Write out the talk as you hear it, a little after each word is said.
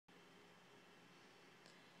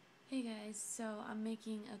Hey guys, so I'm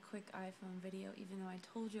making a quick iPhone video even though I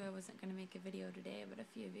told you I wasn't going to make a video today, but a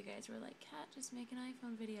few of you guys were like, Kat, just make an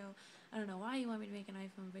iPhone video. I don't know why you want me to make an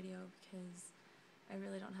iPhone video because I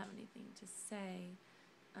really don't have anything to say.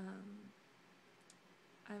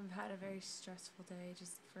 I've had a very stressful day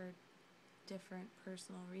just for different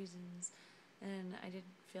personal reasons, and I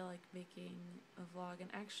didn't feel like making a vlog. And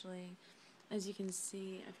actually, as you can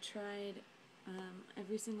see, I've tried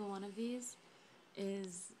every single one of these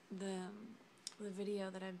is the video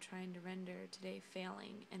that I'm trying to render today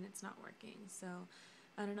failing, and it's not working. So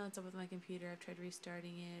I don't know what's up with my computer. I've tried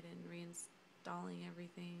restarting it and reinstalling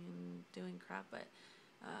everything and doing crap, but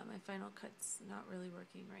my Final Cut's not really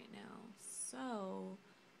working right now. So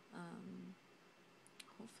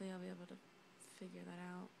hopefully I'll be able to figure that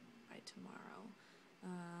out by tomorrow.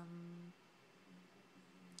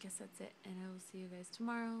 Guess that's it, and I will see you guys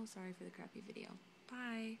tomorrow. Sorry for the crappy video.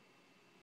 Bye!